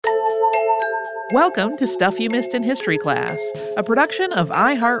Welcome to Stuff You Missed in History Class, a production of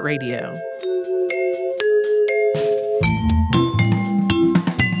iHeartRadio.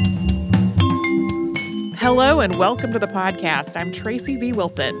 Hello and welcome to the podcast. I'm Tracy V.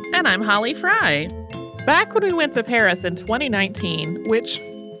 Wilson. And I'm Holly Fry. Back when we went to Paris in 2019, which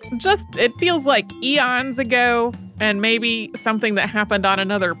it feels like eons ago, and maybe something that happened on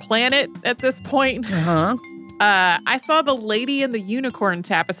another planet at this point. I saw the Lady and the Unicorn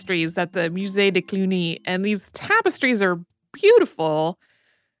tapestries at the Musée de Cluny, and these tapestries are beautiful.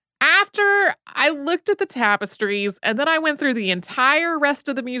 After I looked at the tapestries, and then I went through the entire rest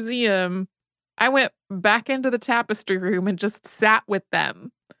of the museum, I went back into the tapestry room and just sat with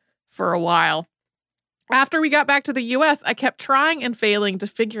them for a while. After we got back to the US, I kept trying and failing to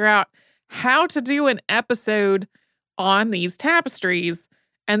figure out how to do an episode on these tapestries.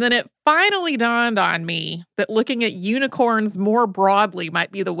 And then it finally dawned on me that looking at unicorns more broadly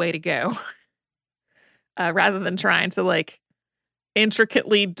might be the way to go. Rather than trying to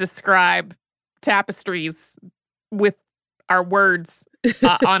intricately describe tapestries with our words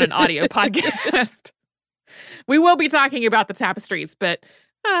on an audio podcast. We will be talking about the tapestries, but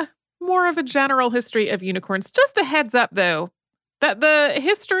more of a general history of unicorns. Just a heads up, though, that the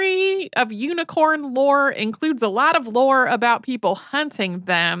history of unicorn lore includes a lot of lore about people hunting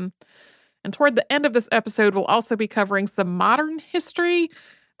them. And toward the end of this episode, we'll also be covering some modern history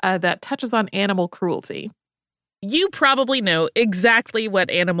that touches on animal cruelty. You probably know exactly what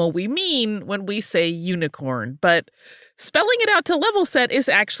animal we mean when we say unicorn, but spelling it out to level set is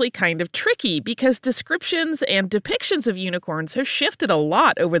actually kind of tricky because descriptions and depictions of unicorns have shifted a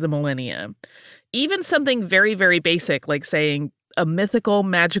lot over the millennia. Even something very, very basic like saying a mythical,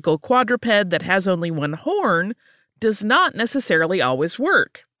 magical quadruped that has only one horn does not necessarily always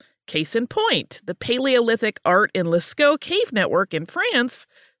work. Case in point, the Paleolithic art in Lascaux cave network in France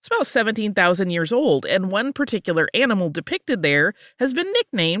is about 17,000 years old, and one particular animal depicted there has been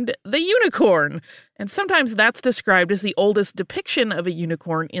nicknamed the unicorn, and sometimes that's described as the oldest depiction of a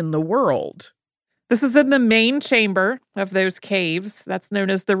unicorn in the world. This is in the main chamber of those caves. That's known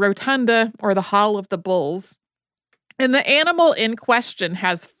as the Rotunda, or the Hall of the Bulls. And the animal in question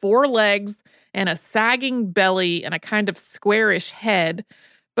has 4 legs and a sagging belly and a kind of squarish head.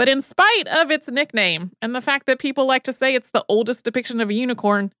 But in spite of its nickname and the fact that people like to say it's the oldest depiction of a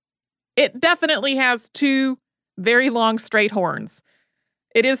unicorn, it definitely has 2 very long straight horns.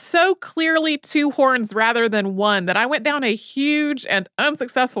 It is so clearly 2 horns rather than 1 that I went down a huge and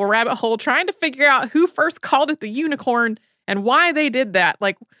unsuccessful rabbit hole trying to figure out who first called it the unicorn and why they did that.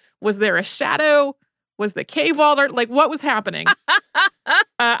 Was there a shadow? Was the cave wall there? What was happening?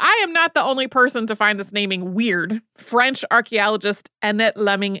 I am not the only person to find this naming weird. French archaeologist Annette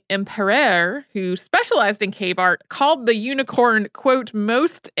Lemming-Imperer, who specialized in cave art, called the unicorn, quote,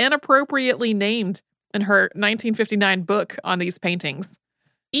 most inappropriately named in her 1959 book on these paintings.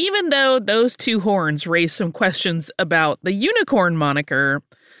 Even though those 2 horns raise some questions about the unicorn moniker,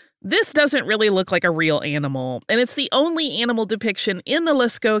 this doesn't really look like a real animal, and it's the only animal depiction in the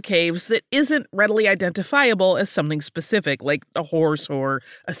Lascaux caves that isn't readily identifiable as something specific, like a horse or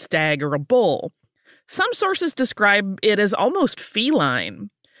a stag or a bull. Some sources describe it as almost feline.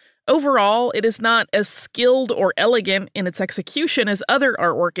 Overall, it is not as skilled or elegant in its execution as other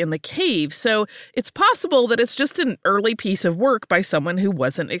artwork in the cave, so it's possible that it's just an early piece of work by someone who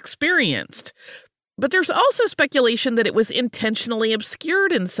wasn't experienced. But there's also speculation that it was intentionally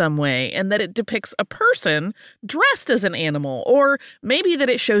obscured in some way and that it depicts a person dressed as an animal, or maybe that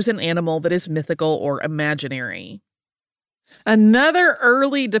it shows an animal that is mythical or imaginary. Another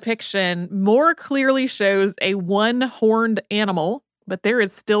early depiction more clearly shows a one-horned animal, but there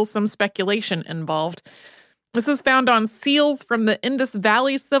is still some speculation involved. This is found on seals from the Indus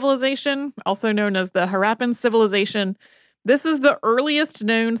Valley Civilization, also known as the Harappan Civilization. This is the earliest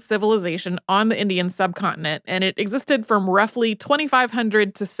known civilization on the Indian subcontinent, and it existed from roughly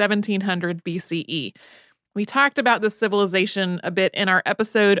 2500 to 1700 BCE. We talked about this civilization a bit in our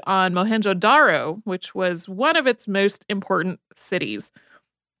episode on Mohenjo-Daro, which was one of its most important cities.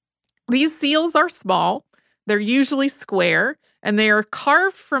 These seals are small, they're usually square, and they are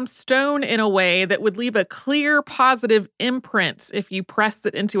carved from stone in a way that would leave a clear, positive imprint if you pressed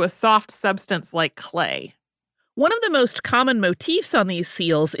it into a soft substance like clay. One of the most common motifs on these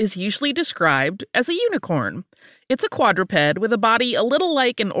seals is usually described as a unicorn. It's a quadruped with a body a little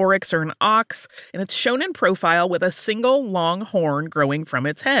like an oryx or an ox, and it's shown in profile with a single long horn growing from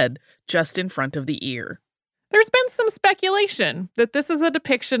its head, just in front of the ear. There's been some speculation that this is a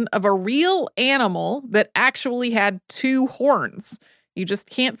depiction of a real animal that actually had 2 horns. You just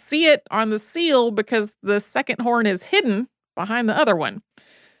can't see it on the seal because the second horn is hidden behind the other one.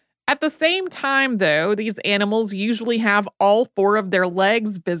 At the same time, though, these animals usually have all four of their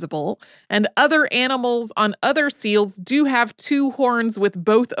legs visible, and other animals on other seals do have two horns with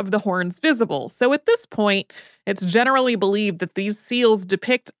both of the horns visible. So at this point, it's generally believed that these seals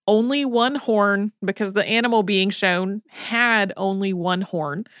depict only one horn because the animal being shown had only one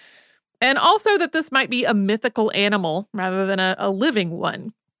horn, and also that this might be a mythical animal rather than a living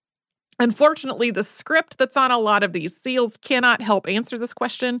one. Unfortunately, the script that's on a lot of these seals cannot help answer this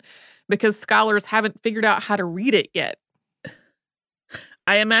question because scholars haven't figured out how to read it yet.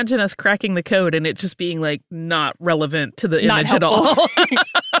 I imagine us cracking the code and it just being like not relevant to the image at all.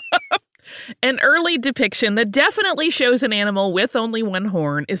 An early depiction that definitely shows an animal with only one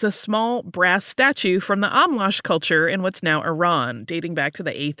horn is a small brass statue from the Amlash culture in what's now Iran, dating back to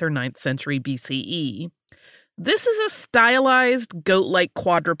the 8th or 9th century BCE. This is a stylized goat-like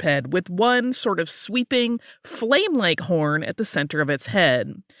quadruped with one sort of sweeping, flame-like horn at the center of its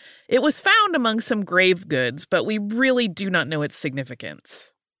head. It was found among some grave goods, but we really do not know its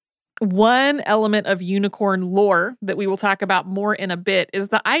significance. One element of unicorn lore that we will talk about more in a bit is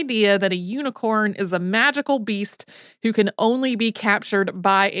the idea that a unicorn is a magical beast who can only be captured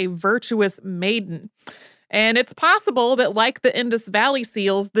by a virtuous maiden. And it's possible that, like the Indus Valley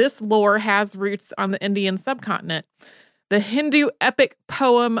seals, this lore has roots on the Indian subcontinent. The Hindu epic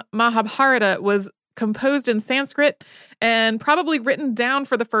poem Mahabharata was composed in Sanskrit and probably written down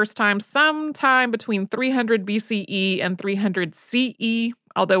for the first time sometime between 300 BCE and 300 CE,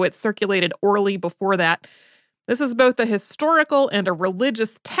 although it circulated orally before that. This is both a historical and a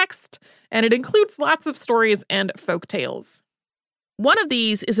religious text, and it includes lots of stories and folk tales. One of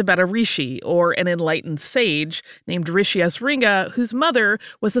these is about a rishi, or an enlightened sage, named Rishi Asringa, whose mother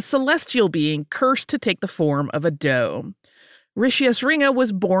was a celestial being cursed to take the form of a doe. Rishi Asringa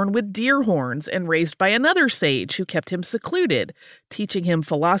was born with deer horns and raised by another sage who kept him secluded, teaching him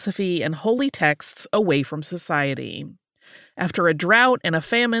philosophy and holy texts away from society. After a drought and a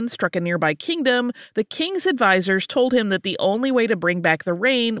famine struck a nearby kingdom, the king's advisors told him that the only way to bring back the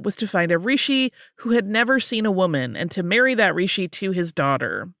rain was to find a rishi who had never seen a woman and to marry that rishi to his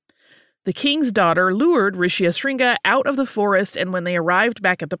daughter. The king's daughter lured Rishi Asringa out of the forest, and when they arrived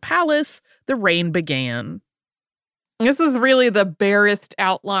back at the palace, the rain began. This is really the barest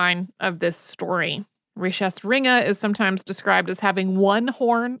outline of this story. Rishi Asringa is sometimes described as having one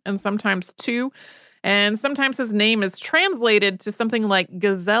horn and sometimes two, and sometimes his name is translated to something like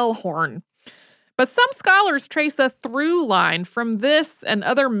gazelle horn. But some scholars trace a through line from this and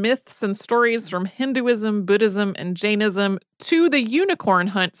other myths and stories from Hinduism, Buddhism, and Jainism to the unicorn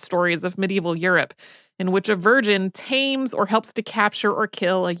hunt stories of medieval Europe, in which a virgin tames or helps to capture or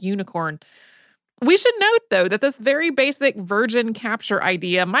kill a unicorn. We should note, though, that this very basic virgin capture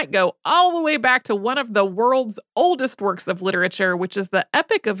idea might go all the way back to one of the world's oldest works of literature, which is the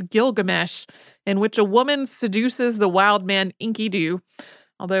Epic of Gilgamesh, in which a woman seduces the wild man Enkidu,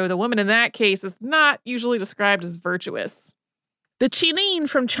 although the woman in that case is not usually described as virtuous. The qinin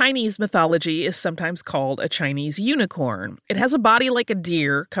from Chinese mythology is sometimes called a Chinese unicorn. It has a body like a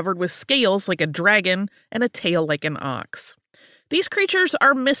deer, covered with scales like a dragon, and a tail like an ox. These creatures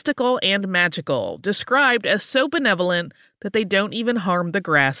are mystical and magical, described as so benevolent that they don't even harm the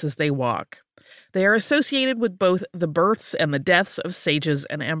grass as they walk. They are associated with both the births and the deaths of sages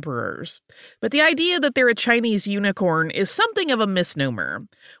and emperors. But the idea that they're a Chinese unicorn is something of a misnomer.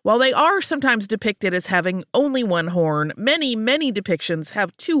 While they are sometimes depicted as having only one horn, many depictions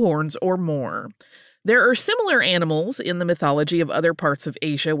have two horns or more. There are similar animals in the mythology of other parts of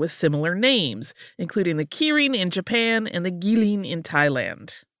Asia with similar names, including the kirin in Japan and the gilin in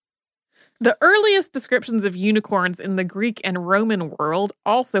Thailand. The earliest descriptions of unicorns in the Greek and Roman world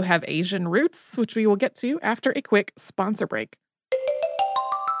also have Asian roots, which we will get to after a quick sponsor break.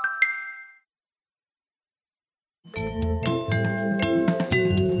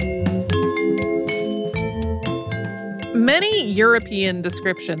 Many European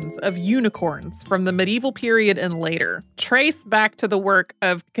descriptions of unicorns from the medieval period and later trace back to the work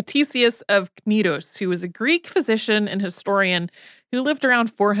of Ctesias of Cnidos, who was a Greek physician and historian who lived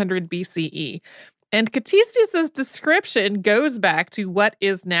around 400 BCE. And Ctesias' description goes back to what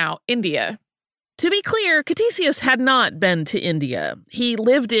is now India. To be clear, Ctesias had not been to India. He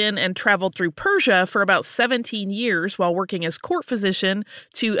lived in and traveled through Persia for about 17 years while working as court physician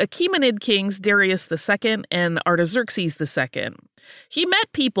to Achaemenid kings Darius II and Artaxerxes II. He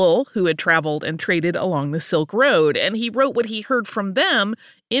met people who had traveled and traded along the Silk Road, and he wrote what he heard from them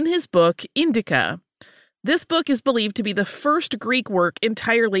in his book, Indica. This book is believed to be the first Greek work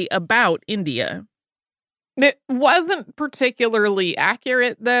entirely about India. It wasn't particularly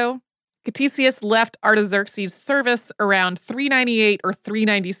accurate, though. Ctesias left Artaxerxes' service around 398 or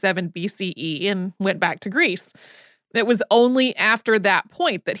 397 BCE and went back to Greece. It was only after that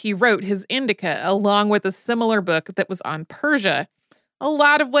point that he wrote his Indica, along with a similar book that was on Persia. A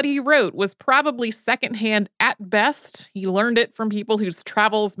lot of what he wrote was probably secondhand at best. He learned it from people whose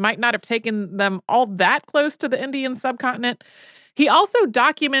travels might not have taken them all that close to the Indian subcontinent. He also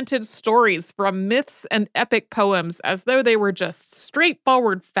documented stories from myths and epic poems as though they were just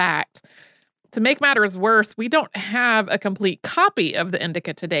straightforward fact. To make matters worse, we don't have a complete copy of the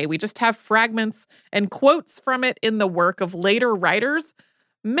Indica today. We just have fragments and quotes from it in the work of later writers,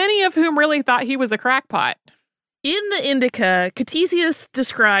 many of whom really thought he was a crackpot. In the Indica, Ctesias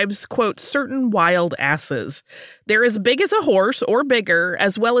describes, quote, certain wild asses. They're as big as a horse or bigger,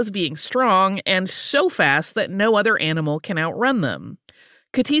 as well as being strong and so fast that no other animal can outrun them.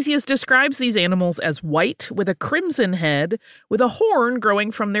 Ctesias describes these animals as white, with a crimson head, with a horn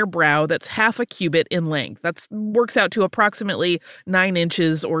growing from their brow that's half a cubit in length. That works out to approximately 9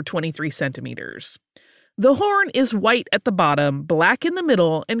 inches or 23 centimeters. The horn is white at the bottom, black in the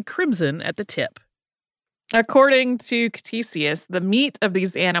middle, and crimson at the tip. According to Ctesias, the meat of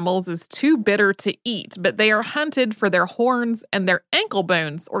these animals is too bitter to eat, but they are hunted for their horns and their ankle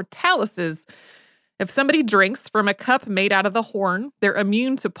bones, or taluses. If somebody drinks from a cup made out of the horn, they're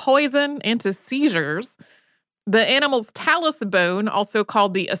immune to poison and to seizures. The animal's talus bone, also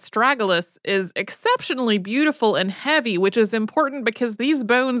called the astragalus, is exceptionally beautiful and heavy, which is important because these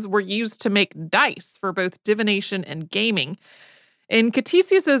bones were used to make dice for both divination and gaming. In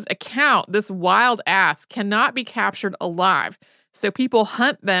Ctesias' account, this wild ass cannot be captured alive, so people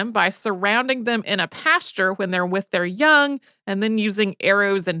hunt them by surrounding them in a pasture when they're with their young and then using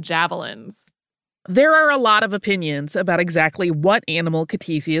arrows and javelins. There are a lot of opinions about exactly what animal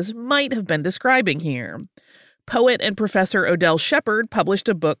Ctesias might have been describing here. Poet and Professor Odell Shepard published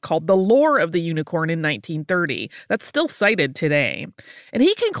a book called The Lore of the Unicorn in 1930 that's still cited today. And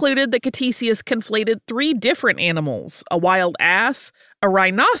he concluded that Ctesias conflated 3 different animals, a wild ass, a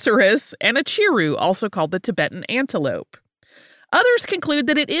rhinoceros, and a chiru, also called the Tibetan antelope. Others conclude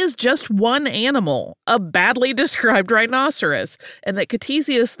that it is just one animal, a badly described rhinoceros, and that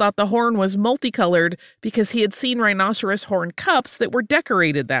Ctesias thought the horn was multicolored because he had seen rhinoceros horn cups that were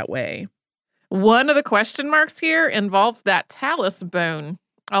decorated that way. One of the question marks here involves that talus bone.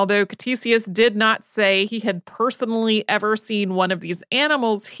 Although Ctesias did not say he had personally ever seen one of these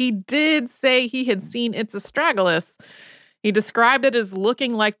animals, he did say he had seen its astragalus. He described it as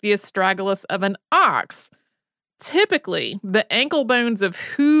looking like the astragalus of an ox. Typically, the ankle bones of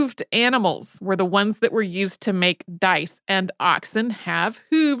hooved animals were the ones that were used to make dice, and oxen have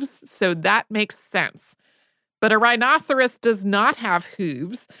hooves, so that makes sense. But a rhinoceros does not have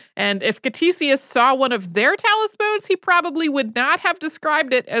hooves, and if Ctesias saw one of their talus bones, he probably would not have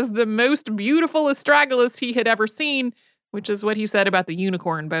described it as the most beautiful astragalus he had ever seen, which is what he said about the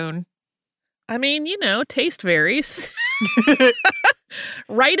unicorn bone. I mean, taste varies.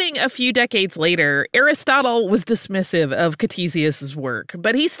 Writing a few decades later, Aristotle was dismissive of Ctesias' work,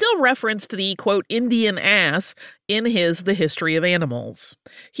 but he still referenced the, quote, Indian ass in his The History of Animals.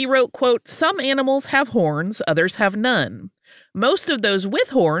 He wrote, quote, some animals have horns, others have none. Most of those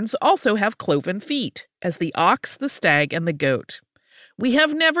with horns also have cloven feet, as the ox, the stag, and the goat. We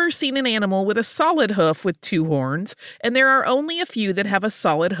have never seen an animal with a solid hoof with 2 horns, and there are only a few that have a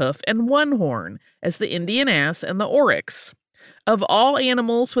solid hoof and 1 horn, as the Indian ass and the oryx. Of all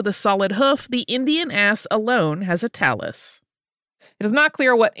animals with a solid hoof, the Indian ass alone has a talus. It is not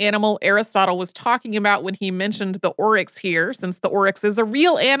clear what animal Aristotle was talking about when he mentioned the oryx here, since the oryx is a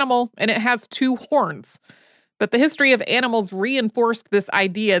real animal and it has 2 horns. But the history of animals reinforced this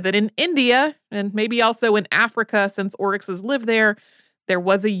idea that in India, and maybe also in Africa, since oryxes live there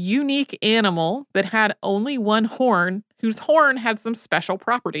was a unique animal that had only 1 horn, whose horn had some special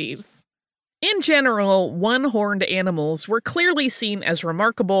properties. In general, one-horned animals were clearly seen as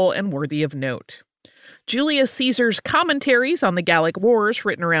remarkable and worthy of note. Julius Caesar's commentaries on the Gallic Wars,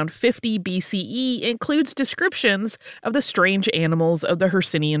 written around 50 BCE, includes descriptions of the strange animals of the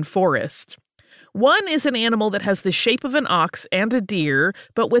Hercynian forest. One is an animal that has the shape of an ox and a deer,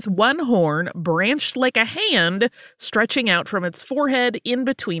 but with 1 horn branched like a hand, stretching out from its forehead in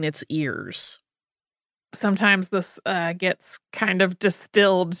between its ears. Sometimes this gets kind of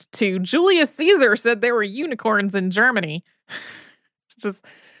distilled to Julius Caesar said there were unicorns in Germany. Just,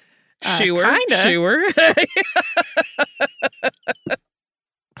 sure.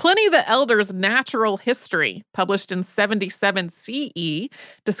 Pliny the Elder's Natural History, published in 77 CE,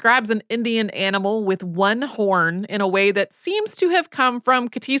 describes an Indian animal with 1 horn in a way that seems to have come from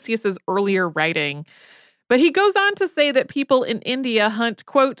Ctesias' earlier writing. But he goes on to say that people in India hunt,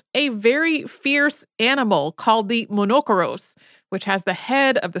 quote, a very fierce animal called the monokoros, which has the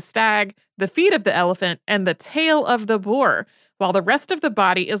head of the stag, the feet of the elephant, and the tail of the boar, while the rest of the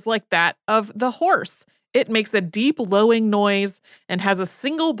body is like that of the horse. It makes a deep lowing noise and has a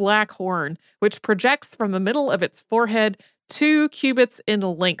single black horn, which projects from the middle of its forehead 2 cubits in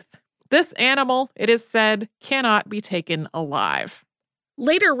length. This animal, it is said, cannot be taken alive.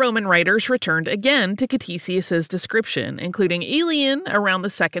 Later Roman writers returned again to Ctesias's description, including Aelian around the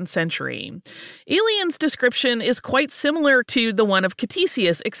 2nd century. Aelian's description is quite similar to the one of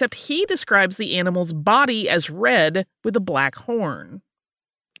Ctesias, except he describes the animal's body as red with a black horn.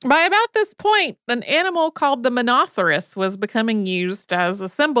 By about this point, an animal called the monoceros was becoming used as a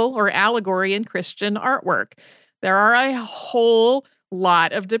symbol or allegory in Christian artwork. There are a whole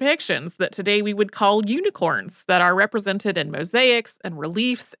lot of depictions that today we would call unicorns that are represented in mosaics and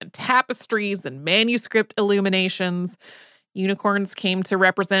reliefs and tapestries and manuscript illuminations. Unicorns came to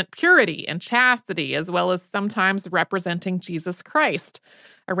represent purity and chastity, as well as sometimes representing Jesus Christ.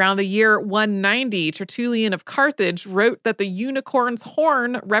 Around the year 190, Tertullian of Carthage wrote that the unicorn's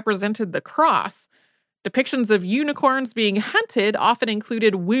horn represented the cross. Depictions of unicorns being hunted often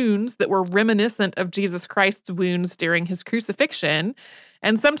included wounds that were reminiscent of Jesus Christ's wounds during his crucifixion,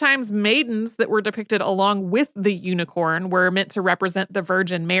 and sometimes maidens that were depicted along with the unicorn were meant to represent the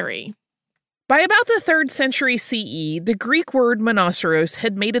Virgin Mary. By about the 3rd century CE, the Greek word monoceros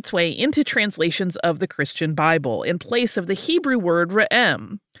had made its way into translations of the Christian Bible in place of the Hebrew word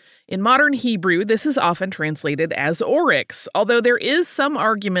re'em. In modern Hebrew, this is often translated as oryx, although there is some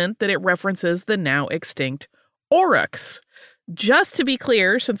argument that it references the now extinct aurochs. Just to be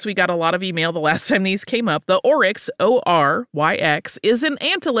clear, since we got a lot of email the last time these came up, the oryx, O-R-Y-X, is an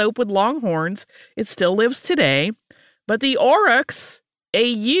antelope with long horns. It still lives today. But the aurochs,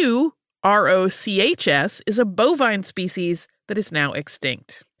 A-U-R-O-C-H-S, is a bovine species that is now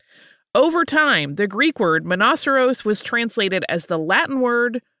extinct. Over time, the Greek word monoceros was translated as the Latin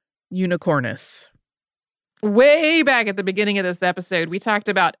word unicornus. Way back at the beginning of this episode, we talked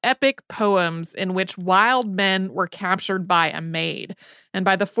about epic poems in which wild men were captured by a maid. And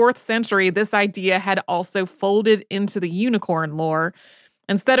by the 4th century, this idea had also folded into the unicorn lore.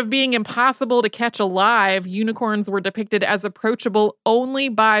 Instead of being impossible to catch alive, unicorns were depicted as approachable only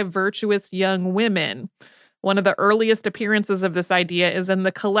by virtuous young women. One of the earliest appearances of this idea is in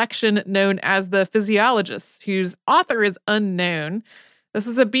the collection known as The Physiologists, whose author is unknown. This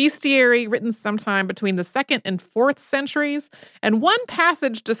is a bestiary written sometime between the 2nd and 4th centuries, and one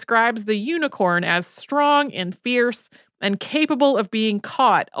passage describes the unicorn as strong and fierce and capable of being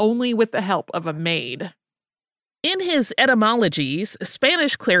caught only with the help of a maid. In his Etymologies,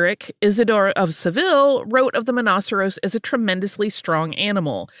 Spanish cleric Isidore of Seville wrote of the monoceros as a tremendously strong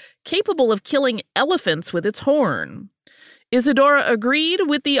animal, capable of killing elephants with its horn. Isidore agreed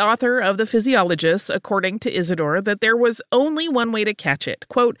with the author of The Physiologists, according to Isidore, that there was only one way to catch it.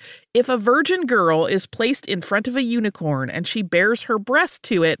 Quote, if a virgin girl is placed in front of a unicorn and she bares her breast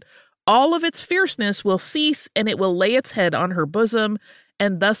to it, all of its fierceness will cease and it will lay its head on her bosom,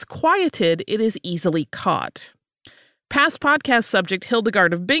 and thus quieted, it is easily caught. Past podcast subject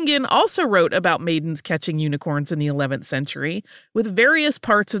Hildegard of Bingen also wrote about maidens catching unicorns in the 11th century, with various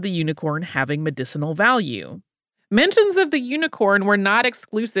parts of the unicorn having medicinal value. Mentions of the unicorn were not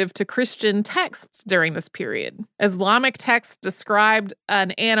exclusive to Christian texts during this period. Islamic texts described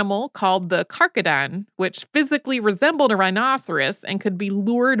an animal called the karkadan, which physically resembled a rhinoceros and could be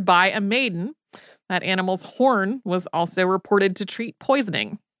lured by a maiden. That animal's horn was also reported to treat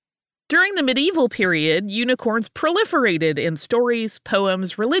poisoning. During the medieval period, unicorns proliferated in stories,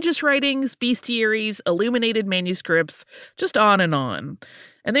 poems, religious writings, bestiaries, illuminated manuscripts, just on and on.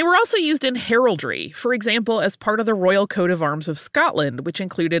 And they were also used in heraldry, for example, as part of the royal coat of arms of Scotland, which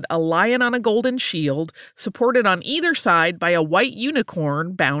included a lion on a golden shield, supported on either side by a white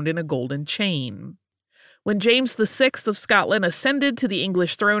unicorn bound in a golden chain. When James VI of Scotland ascended to the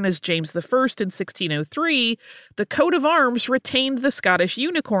English throne as James I in 1603, the coat of arms retained the Scottish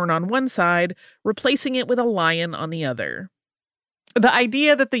unicorn on one side, replacing it with a lion on the other. The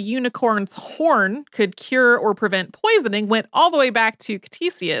idea that the unicorn's horn could cure or prevent poisoning went all the way back to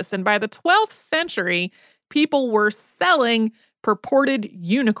Ctesias, and by the 12th century, people were selling purported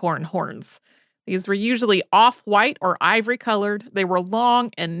unicorn horns. These were usually off-white or ivory-colored. They were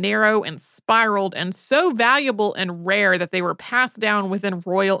long and narrow and spiraled and so valuable and rare that they were passed down within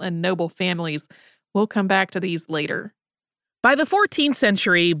royal and noble families. We'll come back to these later. By the 14th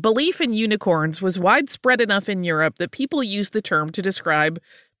century, belief in unicorns was widespread enough in Europe that people used the term to describe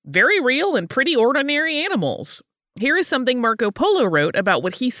very real and pretty ordinary animals. Here is something Marco Polo wrote about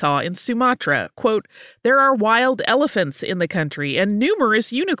what he saw in Sumatra. Quote, "There are wild elephants in the country and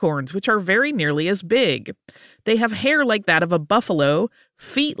numerous unicorns, which are very nearly as big. They have hair like that of a buffalo,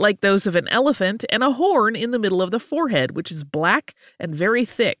 feet like those of an elephant, and a horn in the middle of the forehead, which is black and very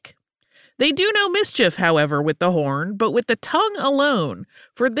thick. They do no mischief, however, with the horn, but with the tongue alone,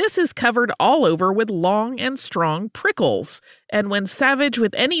 for this is covered all over with long and strong prickles, and when savage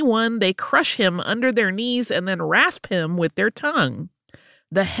with any one, they crush him under their knees and then rasp him with their tongue.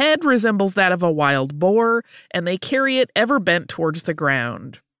 The head resembles that of a wild boar, and they carry it ever bent towards the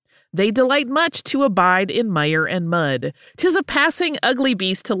ground. They delight much to abide in mire and mud. 'Tis a passing ugly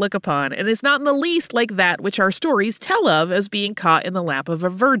beast to look upon, and is not in the least like that which our stories tell of as being caught in the lap of a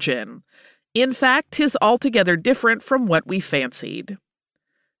virgin. In fact, 'tis altogether different from what we fancied."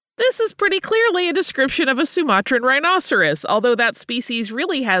 This is pretty clearly a description of a Sumatran rhinoceros, although that species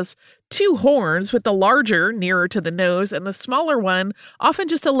really has two horns, with the larger nearer to the nose and the smaller one often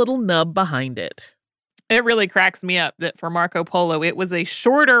just a little nub behind it. It really cracks me up that for Marco Polo, it was a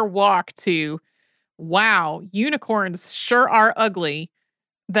shorter walk to, wow, unicorns sure are ugly,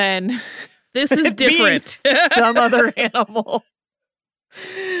 than this is different. Some other animal.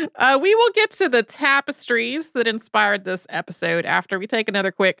 We will get to the tapestries that inspired this episode after we take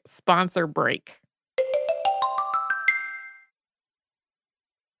another quick sponsor break.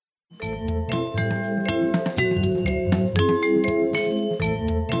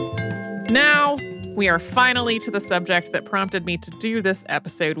 Now, we are finally to the subject that prompted me to do this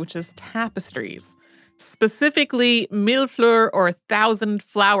episode, which is tapestries. Specifically, mille fleurs or thousand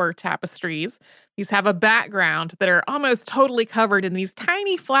flower tapestries. These have a background that are almost totally covered in these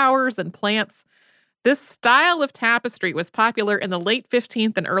tiny flowers and plants. This style of tapestry was popular in the late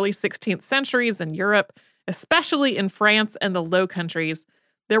 15th and early 16th centuries in Europe, especially in France and the Low Countries.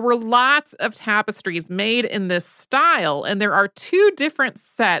 There were lots of tapestries made in this style, and there are two different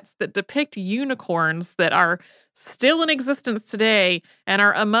sets that depict unicorns that are still in existence today and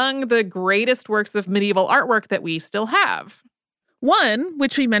are among the greatest works of medieval artwork that we still have. One,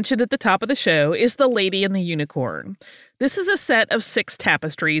 which we mentioned at the top of the show, is The Lady and the Unicorn. This is a set of 6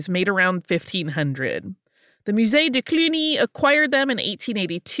 tapestries made around 1500. The Musée de Cluny acquired them in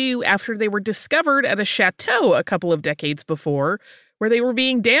 1882 after they were discovered at a chateau a couple of decades before, where they were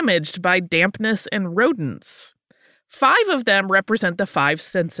being damaged by dampness and rodents. 5 of them represent the 5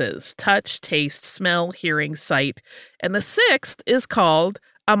 senses: touch, taste, smell, hearing, sight. And the 6th is called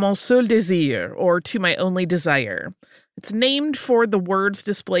À mon seul désir, or To My Only Desire. It's named for the words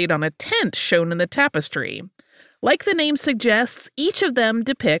displayed on a tent shown in the tapestry. Like the name suggests, each of them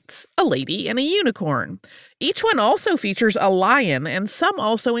depicts a lady and a unicorn. Each one also features a lion, and some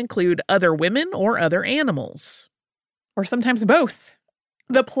also include other women or other animals. Or sometimes both.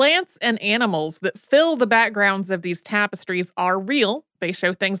 The plants and animals that fill the backgrounds of these tapestries are real. They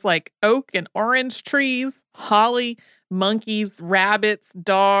show things like oak and orange trees, holly, monkeys, rabbits,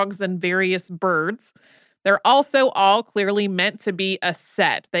 dogs, and various birds. They're also all clearly meant to be a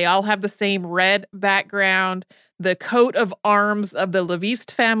set. They all have the same red background. The coat of arms of the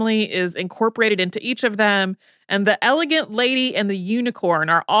Leviste family is incorporated into each of them. And the elegant lady and the unicorn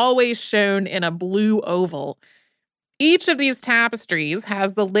are always shown in a blue oval. Each of these tapestries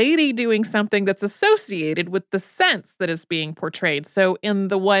has the lady doing something that's associated with the sense that is being portrayed. So in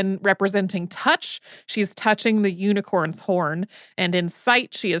the one representing touch, she's touching the unicorn's horn. And in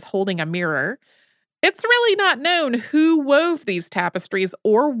sight, she is holding a mirror. It's really not known who wove these tapestries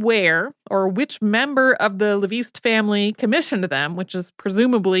or where, or which member of the Leviste family commissioned them, which is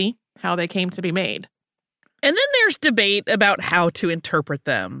presumably how they came to be made. And then there's debate about how to interpret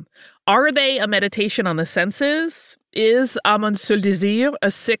them. Are they a meditation on the senses? Is À mon seul désir a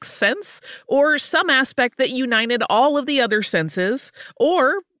sixth sense? Or some aspect that united all of the other senses?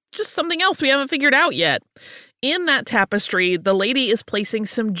 Or just something else we haven't figured out yet? In that tapestry, the lady is placing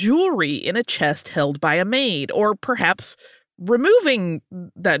some jewelry in a chest held by a maid, or perhaps removing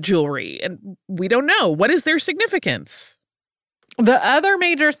that jewelry. And we don't know. What is their significance? The other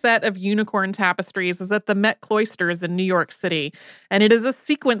major set of unicorn tapestries is at the Met Cloisters in New York City, and it is a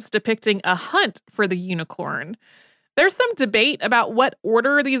sequence depicting a hunt for the unicorn. There's some debate about what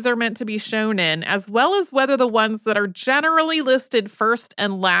order these are meant to be shown in, as well as whether the ones that are generally listed first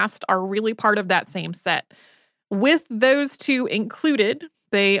and last are really part of that same set. With those two included,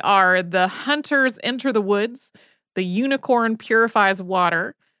 they are the hunters enter the woods, the unicorn purifies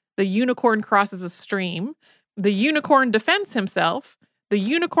water, the unicorn crosses a stream, the unicorn defends himself, the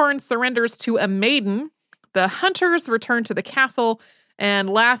unicorn surrenders to a maiden, the hunters return to the castle, and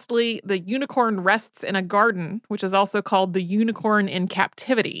lastly, the unicorn rests in a garden, which is also called the unicorn in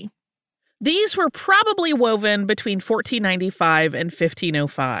captivity. These were probably woven between 1495 and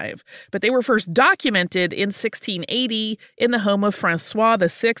 1505, but they were first documented in 1680 in the home of François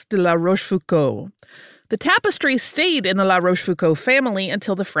VI de la Rochefoucauld. The tapestries stayed in the La Rochefoucauld family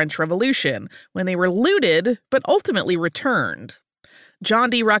until the French Revolution, when they were looted but ultimately returned. John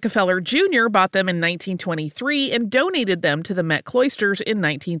D. Rockefeller Jr. bought them in 1923 and donated them to the Met Cloisters in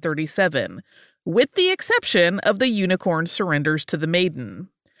 1937, with the exception of the unicorn surrenders to the maiden.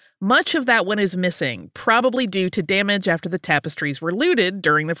 Much of that one is missing, probably due to damage after the tapestries were looted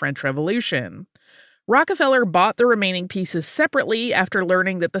during the French Revolution. Rockefeller bought the remaining pieces separately after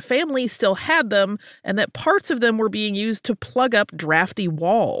learning that the family still had them and that parts of them were being used to plug up drafty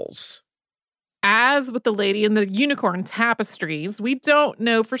walls. As with the Lady and the Unicorn tapestries, we don't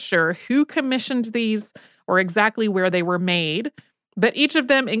know for sure who commissioned these or exactly where they were made, but each of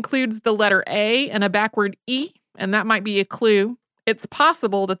them includes the letter A and a backward E, and that might be a clue. It's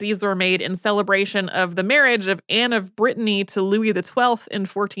possible that these were made in celebration of the marriage of Anne of Brittany to Louis XII in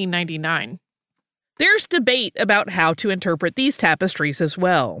 1499. There's debate about how to interpret these tapestries as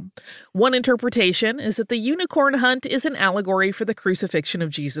well. One interpretation is that the unicorn hunt is an allegory for the crucifixion of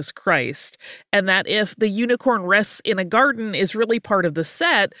Jesus Christ, and that if the unicorn rests in a garden is really part of the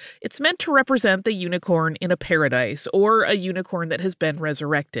set, it's meant to represent the unicorn in a paradise, or a unicorn that has been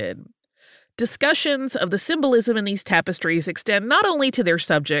resurrected. Discussions of the symbolism in these tapestries extend not only to their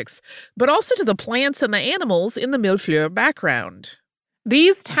subjects, but also to the plants and the animals in the millefleur background.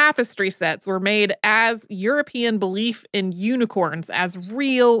 These tapestry sets were made as European belief in unicorns as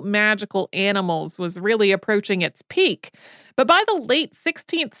real magical animals was really approaching its peak. But by the late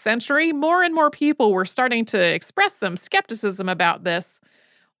 16th century, more and more people were starting to express some skepticism about this.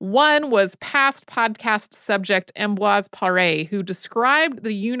 One was past podcast subject Ambroise Paré, who described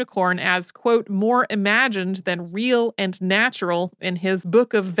the unicorn as, quote, more imagined than real and natural in his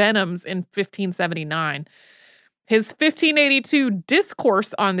Book of Venoms in 1579. His 1582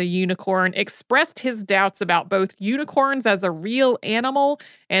 discourse on the unicorn expressed his doubts about both unicorns as a real animal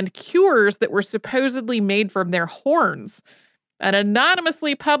and cures that were supposedly made from their horns. An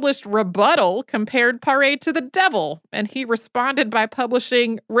anonymously published rebuttal compared Paré to the devil, and he responded by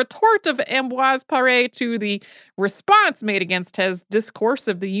publishing Retort of Ambroise Paré to the response made against his discourse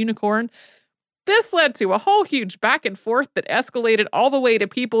of the unicorn. This led to a whole huge back and forth that escalated all the way to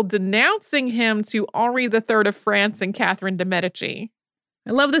people denouncing him to Henri III of France and Catherine de' I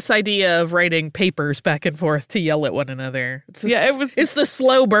love this idea of writing papers back and forth to yell at one another. It's the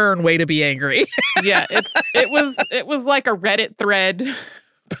slow burn way to be angry. Yeah, it was like a Reddit thread,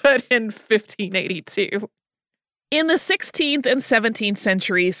 but in 1582. In the 16th and 17th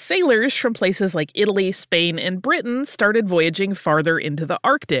centuries, sailors from places like Italy, Spain, and Britain started voyaging farther into the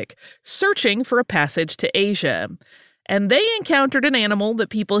Arctic, searching for a passage to Asia. And they encountered an animal that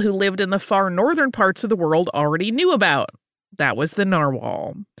people who lived in the far northern parts of the world already knew about. That was the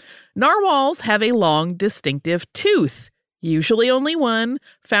narwhal. Narwhals have a long, distinctive tooth, usually only one,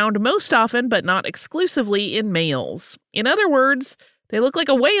 found most often but not exclusively in males. In other words, they look like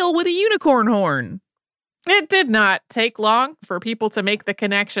a whale with a unicorn horn. It did not take long for people to make the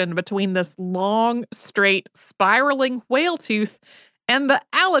connection between this long, straight, spiraling whale tooth and the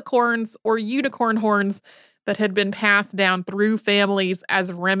alicorns or unicorn horns that had been passed down through families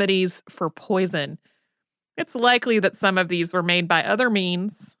as remedies for poison. It's likely that some of these were made by other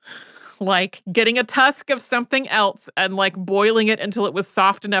means, like getting a tusk of something else and like boiling it until it was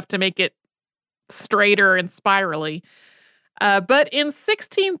soft enough to make it straighter and spirally. But in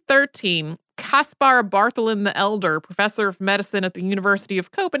 1613, Caspar Bartholin the Elder, professor of medicine at the University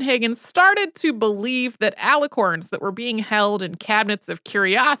of Copenhagen, started to believe that alicorns that were being held in cabinets of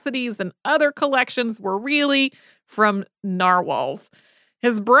curiosities and other collections were really from narwhals.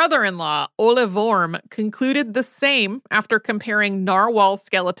 His brother-in-law, Ole Worm, concluded the same after comparing narwhal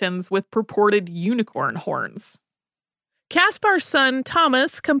skeletons with purported unicorn horns. Caspar's son,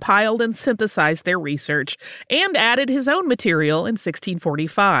 Thomas, compiled and synthesized their research and added his own material in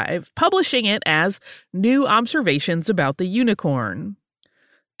 1645, publishing it as New Observations About the Unicorn.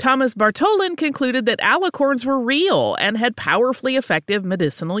 Thomas Bartholin concluded that alicorns were real and had powerfully effective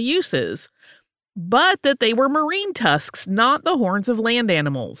medicinal uses, but that they were marine tusks, not the horns of land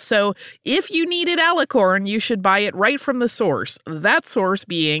animals. So if you needed alicorn, you should buy it right from the source, that source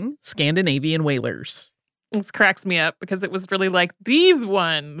being Scandinavian whalers. This cracks me up because it was really like these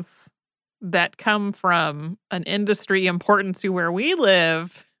ones that come from an industry important to where we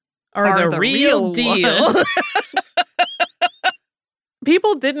live are the real deal.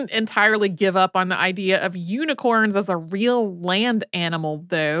 People didn't entirely give up on the idea of unicorns as a real land animal,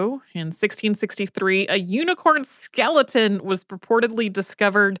 though. In 1663, a unicorn skeleton was purportedly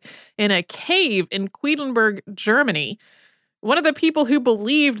discovered in a cave in Quedlinburg, Germany. One of the people who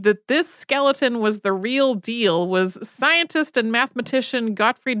believed that this skeleton was the real deal was scientist and mathematician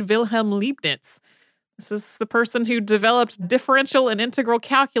Gottfried Wilhelm Leibniz. This is the person who developed differential and integral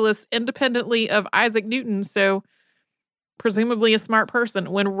calculus independently of Isaac Newton, so presumably a smart person.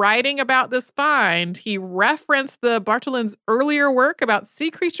 When writing about this find, he referenced the Bartholin's earlier work about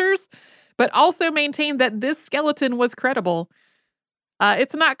sea creatures, but also maintained that this skeleton was credible.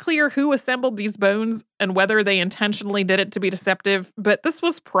 It's not clear who assembled these bones and whether they intentionally did it to be deceptive, but this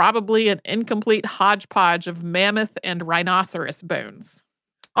was probably an incomplete hodgepodge of mammoth and rhinoceros bones.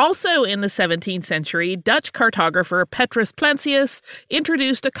 Also in the 17th century, Dutch cartographer Petrus Plancius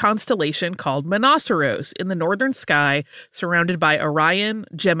introduced a constellation called Monoceros in the northern sky, surrounded by Orion,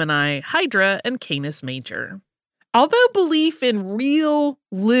 Gemini, Hydra, and Canis Major. Although belief in real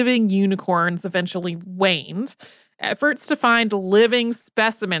living unicorns eventually waned, efforts to find living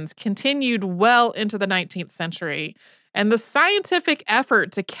specimens continued well into the 19th century. And the scientific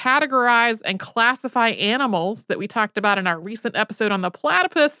effort to categorize and classify animals that we talked about in our recent episode on the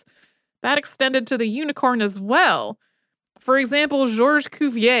platypus, that extended to the unicorn as well. For example, Georges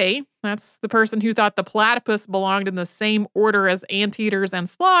Cuvier, that's the person who thought the platypus belonged in the same order as anteaters and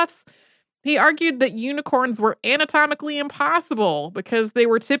sloths, he argued that unicorns were anatomically impossible because they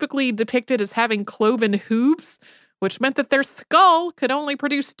were typically depicted as having cloven hooves, which meant that their skull could only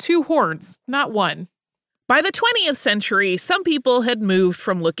produce 2 horns, not 1. By the 20th century, some people had moved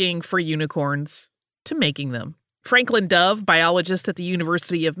from looking for unicorns to making them. Franklin Dove, biologist at the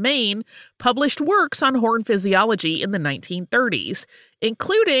University of Maine, published works on horn physiology in the 1930s,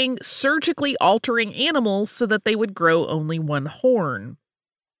 including surgically altering animals so that they would grow only 1 horn.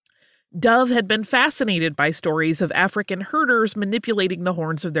 Dove had been fascinated by stories of African herders manipulating the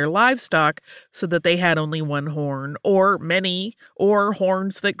horns of their livestock so that they had only 1 horn, or many, or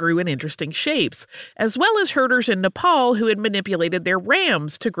horns that grew in interesting shapes, as well as herders in Nepal who had manipulated their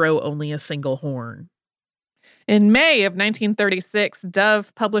rams to grow only a single horn. In May of 1936,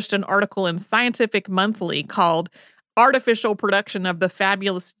 Dove published an article in Scientific Monthly called Artificial Production of the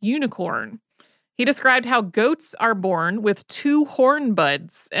Fabulous Unicorn. He described how goats are born with 2 horn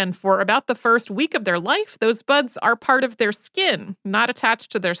buds, and for about the first week of their life, those buds are part of their skin, not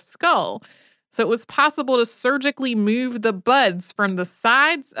attached to their skull. So it was possible to surgically move the buds from the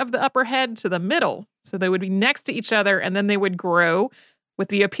sides of the upper head to the middle. So they would be next to each other, and then they would grow with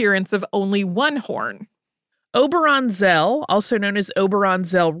the appearance of only 1 horn. Oberon Zell, also known as Oberon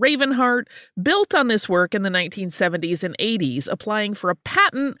Zell Ravenheart, built on this work in the 1970s and 80s, applying for a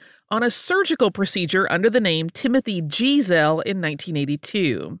patent on a surgical procedure under the name Timothy G. Zell in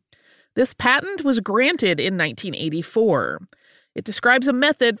 1982. This patent was granted in 1984. It describes a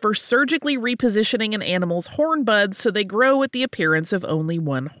method for surgically repositioning an animal's horn buds so they grow with the appearance of only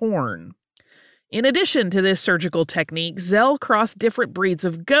 1 horn. In addition to this surgical technique, Zell crossed different breeds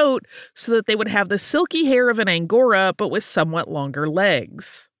of goat so that they would have the silky hair of an Angora, but with somewhat longer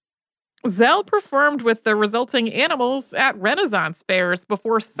legs. Zell performed with the resulting animals at Renaissance fairs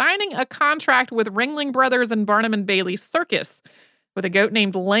before signing a contract with Ringling Brothers and Barnum and Bailey Circus, with a goat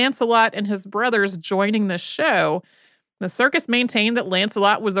named Lancelot and his brothers joining the show. The circus maintained that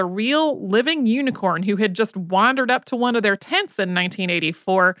Lancelot was a real living unicorn who had just wandered up to one of their tents in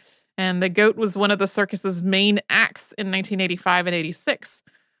 1984, and the goat was one of the circus's main acts in 1985 and 86.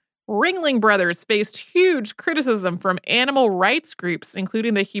 Ringling Brothers faced huge criticism from animal rights groups,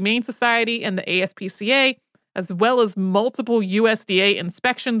 including the Humane Society and the ASPCA, as well as multiple USDA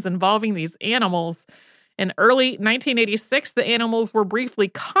inspections involving these animals. In early 1986, the animals were briefly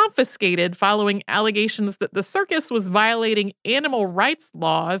confiscated following allegations that the circus was violating animal rights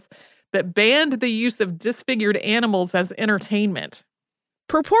laws that banned the use of disfigured animals as entertainment.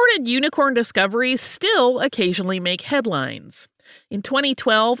 Purported unicorn discoveries still occasionally make headlines. In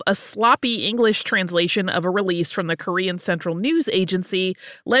 2012, a sloppy English translation of a release from the Korean Central News Agency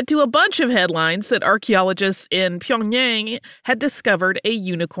led to a bunch of headlines that archaeologists in Pyongyang had discovered a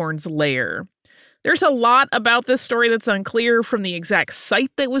unicorn's lair. There's a lot about this story that's unclear, from the exact site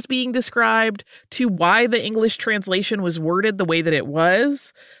that was being described to why the English translation was worded the way that it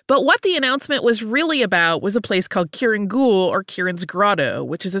was. But what the announcement was really about was a place called Kirangul, or Kirin's Grotto,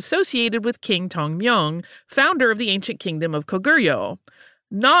 which is associated with King Tongmyong, founder of the ancient kingdom of Goguryeo.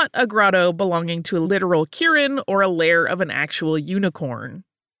 Not a grotto belonging to a literal Kirin or a lair of an actual unicorn.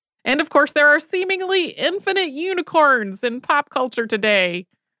 And of course, there are seemingly infinite unicorns in pop culture today.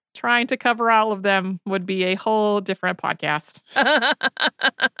 trying to cover all of them would be a whole different podcast.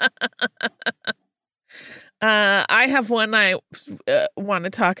 I have one I want to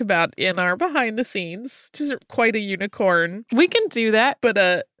talk about in our behind the scenes, which is quite a unicorn. We can do that. But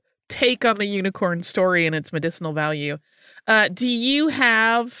a take on the unicorn story and its medicinal value. Do you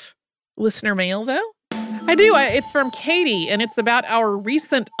have listener mail, though? I do. It's from Katie, and it's about our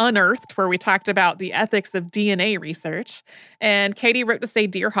recent Unearthed, where we talked about the ethics of DNA research. And Katie wrote to say,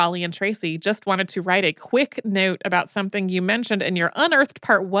 Dear Holly and Tracy, just wanted to write a quick note about something you mentioned in your Unearthed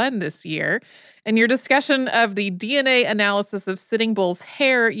Part 1 this year. In your discussion of the DNA analysis of Sitting Bull's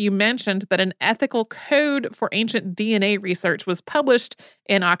hair, you mentioned that an ethical code for ancient DNA research was published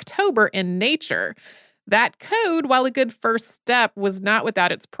in October in Nature. That code, while a good first step, was not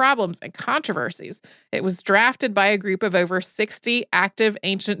without its problems and controversies. It was drafted by a group of over 60 active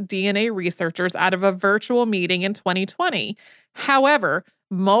ancient DNA researchers out of a virtual meeting in 2020. However,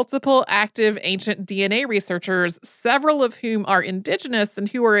 multiple active ancient DNA researchers, several of whom are indigenous and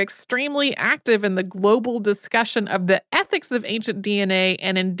who are extremely active in the global discussion of the ethics of ancient DNA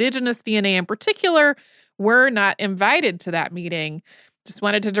and indigenous DNA in particular, were not invited to that meeting. Just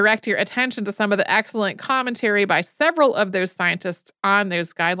wanted to direct your attention to some of the excellent commentary by several of those scientists on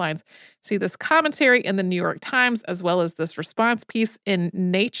those guidelines. See this commentary in the New York Times, as well as this response piece in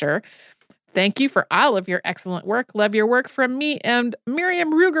Nature. Thank you for all of your excellent work. Love your work from me and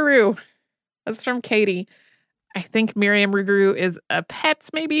Miriam Rougarou. That's from Katie. I think Miriam Rougarou is a pet,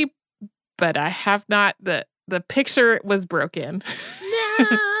 maybe, but I have not. The picture was broken. No.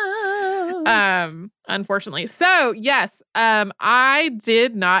 Unfortunately. So, yes, I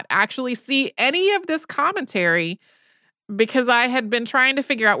did not actually see any of this commentary because I had been trying to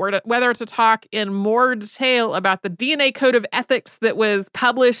figure out whether to talk in more detail about the DNA Code of Ethics that was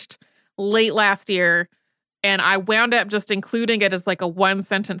published late last year. And I wound up just including it as like a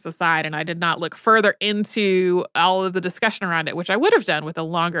one-sentence aside, and I did not look further into all of the discussion around it, which I would have done with a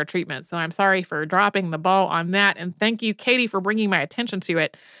longer treatment. So I'm sorry for dropping the ball on that. And thank you, Katie, for bringing my attention to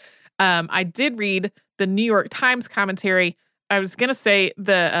it. I did read the New York Times commentary. I was going to say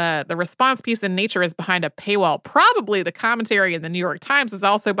the response piece in Nature is behind a paywall. Probably the commentary in the New York Times is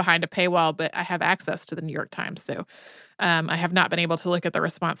also behind a paywall, but I have access to the New York Times. So I have not been able to look at the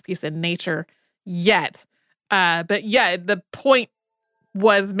response piece in Nature yet. But yeah, the point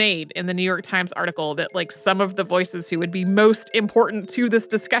was made in the New York Times article that like some of the voices who would be most important to this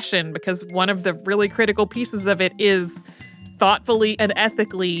discussion, because one of the really critical pieces of it is thoughtfully and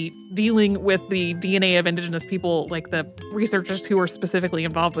ethically dealing with the DNA of indigenous people, like the researchers who were specifically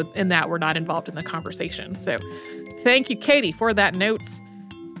involved in that were not involved in the conversation. So thank you, Katie, for that note.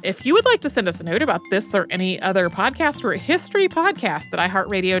 If you would like to send us a note about this or any other podcast, we're at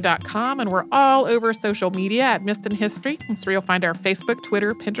historypodcast@iheartradio.com, and we're all over social media at Missed in History. That's where you'll find our Facebook,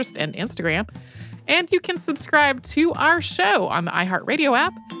 Twitter, Pinterest, and Instagram. And you can subscribe to our show on the iHeartRadio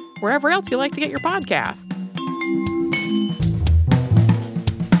app, wherever else you like to get your podcasts.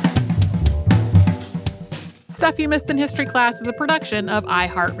 Stuff You Missed in History Class is a production of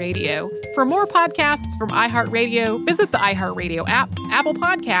iHeartRadio. For more podcasts from iHeartRadio, visit the iHeartRadio app, Apple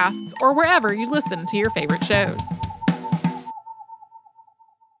Podcasts, or wherever you listen to your favorite shows.